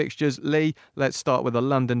through the fixtures. Lee, let's start with a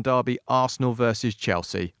London derby, Arsenal versus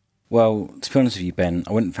Chelsea. Well, to be honest with you, Ben,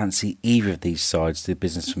 I wouldn't fancy either of these sides to do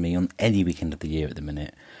business for me on any weekend of the year at the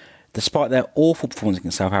minute. Despite their awful performance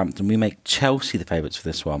against Southampton, we make Chelsea the favourites for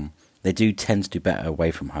this one. They do tend to do better away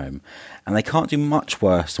from home, and they can't do much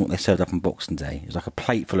worse than what they served up on Boxing Day. It was like a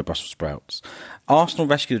plate full of Brussels sprouts. Arsenal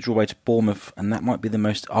rescued a draw away to Bournemouth, and that might be the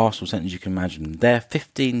most Arsenal sentence you can imagine. They're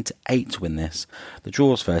 15-8 to win this. The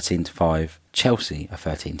draw's 13-5. Chelsea are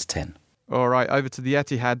 13-10. All right, over to the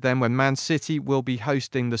Etihad then, when Man City will be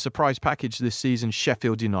hosting the surprise package this season,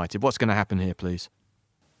 Sheffield United. What's going to happen here, please?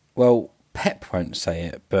 Well, Pep won't say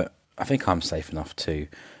it, but I think I'm safe enough too.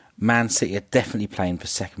 Man City are definitely playing for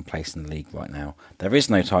second place in the league right now. There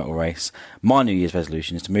is no title race. My New Year's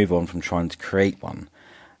resolution is to move on from trying to create one.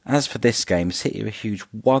 As for this game, City are a huge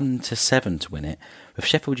 1-7 to win it, with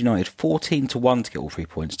Sheffield United 14-1 to get all 3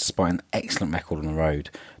 points despite an excellent record on the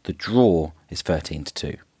road. The draw is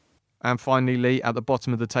 13-2. And finally, Lee, at the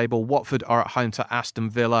bottom of the table, Watford are at home to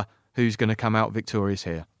Aston Villa. Who's going to come out victorious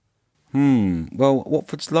here? Well,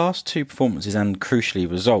 Watford's last 2 performances and,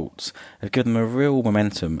 crucially, results have given them a real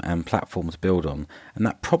momentum and platform to build on, and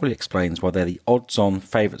that probably explains why they're the odds-on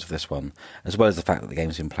favourites for this one, as well as the fact that the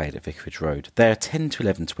game's been played at Vicarage Road. They're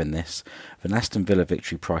 10-11 to win this, with an Aston Villa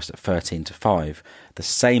victory priced at 13-5, the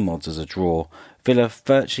same odds as a draw. Villa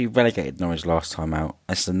virtually relegated Norwich last time out.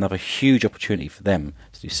 This is another huge opportunity for them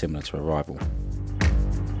to do similar to a rival.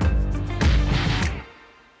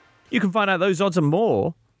 You can find out those odds and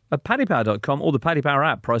more at paddypower.com or the Paddy Power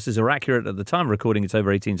app. Prices are accurate at the time of recording. It's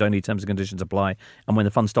over 18s only. Terms and conditions apply. And when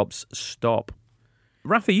the fun stops, stop.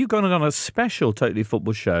 Rafa, you've gone on a special Totally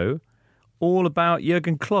Football show all about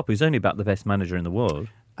Jurgen Klopp, who's only about the best manager in the world.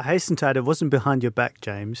 I hasten to add, it wasn't behind your back,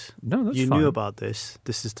 James. No, that's you fine. knew about this.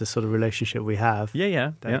 This is the sort of relationship we have.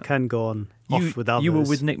 Yeah. That can go on off with others. You were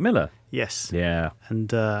with Nick Miller? Yes. Yeah.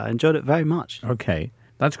 And I enjoyed it very much. Okay.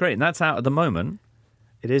 That's great. And that's out at the moment.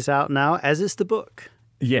 It is out now, as is the book.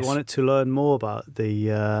 Yes. If you wanted to learn more about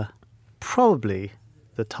the probably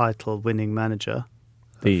the title-winning manager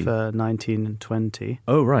of 19 and 20.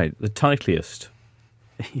 Oh, right. The titliest.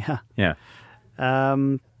 Yeah. Yeah.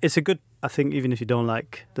 It's a good, I think, even if you don't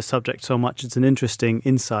like the subject so much, it's an interesting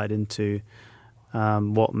insight into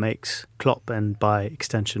what makes Klopp and, by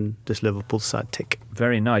extension, this Liverpool side tick.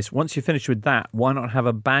 Very nice. Once you're finished with that, why not have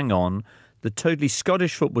a bang on the Totally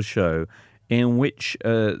Scottish Football show, in which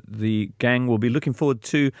the gang will be looking forward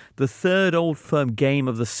to the third Old Firm game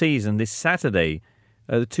of the season this Saturday.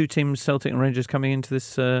 The 2 teams, Celtic and Rangers, coming into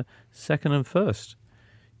this second and first,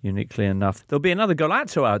 uniquely enough. There'll be another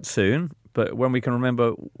Golazo out soon, but when we can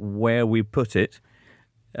remember where we put it.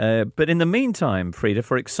 But in the meantime, Frida,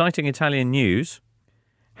 for exciting Italian news,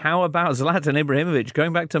 how about Zlatan Ibrahimovic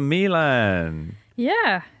going back to Milan?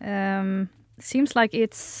 Yeah, seems like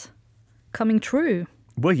it's coming true.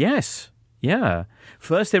 Well, yes. Yeah.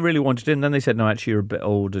 First they really wanted it, and then they said, no, actually, you're a bit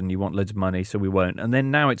old and you want loads of money, so we won't. And then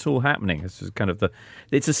now it's all happening. This is kind of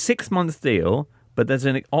it's a 6-month deal, but there's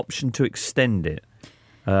an option to extend it.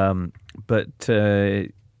 Yeah,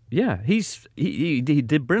 he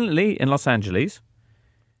did brilliantly in Los Angeles,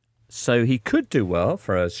 so he could do well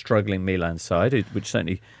for a struggling Milan side, which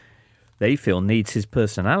certainly they feel needs his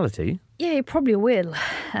personality. Yeah, he probably will.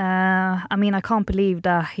 I mean, I can't believe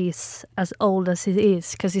that he's as old as he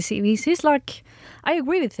is, because he's like, I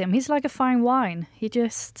agree with him, he's like a fine wine. He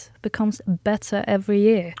just becomes better every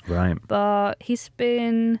year. Right. But he's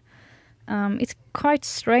been, it's quite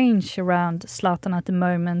strange around Zlatan at the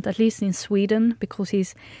moment, at least in Sweden, because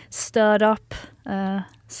he's stirred up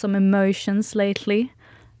some emotions lately.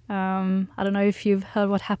 I don't know if you've heard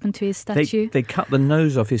what happened to his statue. They cut the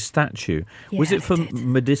nose off his statue. Yeah, was it for they did.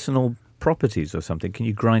 medicinal properties or something? Can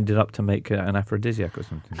you grind it up to make an aphrodisiac or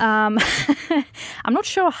something? I'm not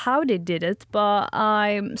sure how they did it, but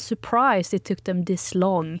I'm surprised it took them this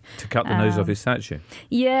long. To cut the nose off his statue?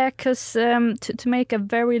 Yeah, because to make a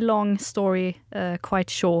very long story quite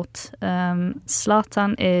short,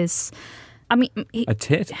 Zlatan is... I mean... A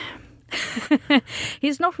tit?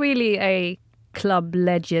 He's not really a club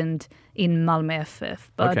legend in Malmö FF,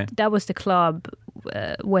 but that was the club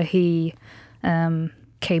where he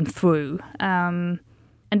came through. And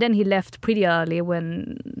then he left pretty early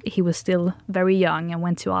when he was still very young and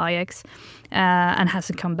went to Ajax and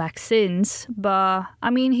hasn't come back since. But, I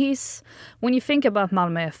mean, when you think about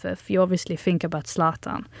Malmö FF, you obviously think about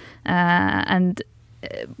Zlatan. And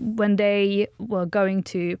when they were going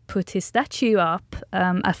to put his statue up,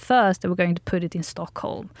 at first they were going to put it in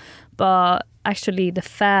Stockholm. But actually the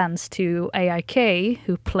fans to AIK,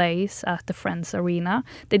 who plays at the Friends Arena,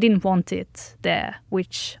 they didn't want it there,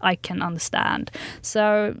 which I can understand.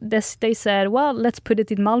 So they said, well, let's put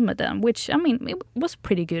it in Malmö then, which, I mean, it was a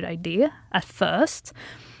pretty good idea at first.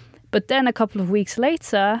 But then a couple of weeks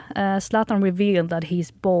later, Zlatan revealed that he's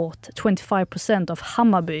bought 25% of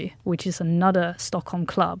Hammarby, which is another Stockholm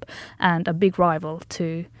club and a big rival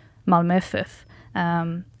to Malmö FF.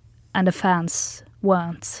 And the fans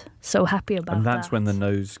weren't so happy about that. And that's when the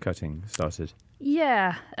nose cutting started?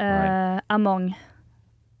 Yeah, Right. among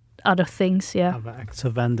other things, yeah. Other acts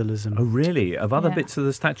of vandalism. Oh, really? Have other Yeah. bits of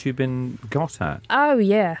the statue been got at? Oh,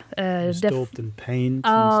 yeah. Daubed in paint and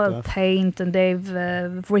Oh, stuff. paint, and they've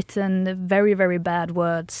written very, very bad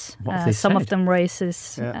words. What have they some said? of them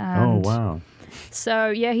racist. Yeah. Oh, and wow.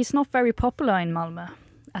 So, yeah, he's not very popular in Malmö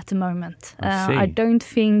at the moment. I see. I don't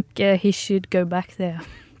think he should go back there,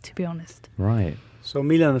 to be honest. Right. So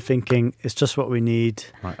Milan are thinking, it's just what we need.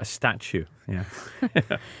 Right. A statue. Yeah.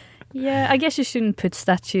 Yeah, I guess you shouldn't put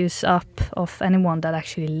statues up of anyone that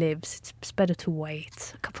actually lives. It's better to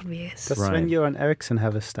wait a couple of years. Does Right. Sven-Göran Eriksson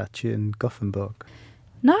have a statue in Gothenburg?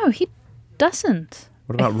 No, he doesn't.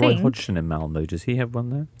 What about I Roy think. Hodgson in Malmö? Does he have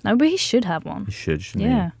one there? No, but he should have one. He should, shouldn't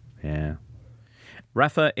Yeah. he? Yeah.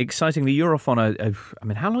 Rafa, excitingly, you're off on I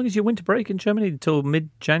mean, how long is your winter break in Germany? Until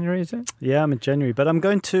mid-January, is it? Yeah, I'm in January. But I'm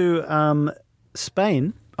going to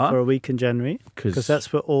Spain for a week in January. Because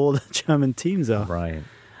that's where all the German teams are. Right.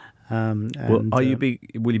 And, Well, will you be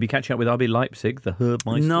catching up with RB Leipzig, the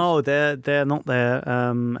Herbmeisters? No, they're not there,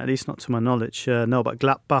 at least not to my knowledge. No, but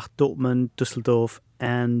Gladbach, Dortmund, Düsseldorf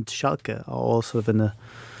and Schalke are all sort of in the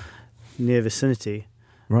near vicinity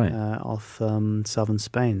Right. of southern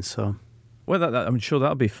Spain. So, Well, I'm sure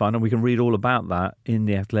that'll be fun, and we can read all about that in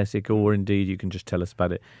The Athletic, or indeed you can just tell us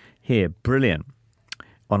about it here. Brilliant.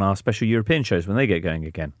 On our special European shows when they get going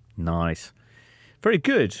again. Nice. Very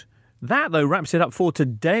good. That, though, wraps it up for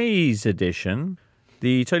today's edition.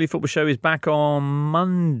 The Totally Football Show is back on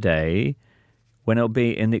Monday, when it'll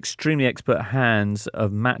be in the extremely expert hands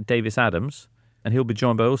of Matt Davis-Adams, and he'll be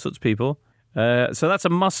joined by all sorts of people. So that's a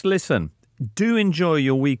must-listen. Do enjoy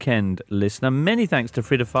your weekend, listener. Many thanks to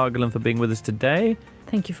Frida Fagerlund for being with us today.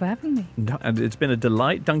 Thank you for having me. And it's been a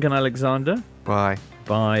delight. Duncan Alexander. Bye.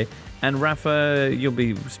 Bye. And Rafa, you'll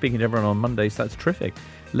be speaking to everyone on Monday, so that's terrific.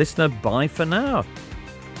 Listener, bye for now.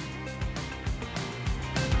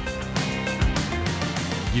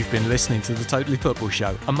 You've been listening to The Totally Football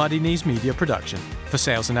Show, a Muddy Knees Media production. For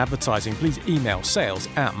sales and advertising, please email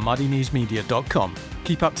sales@muddykneesmedia.com.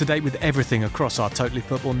 Keep up to date with everything across our Totally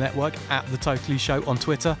Football network at The Totally Show on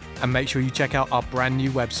Twitter, and make sure you check out our brand new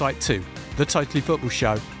website too,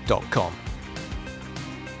 thetotallyfootballshow.com.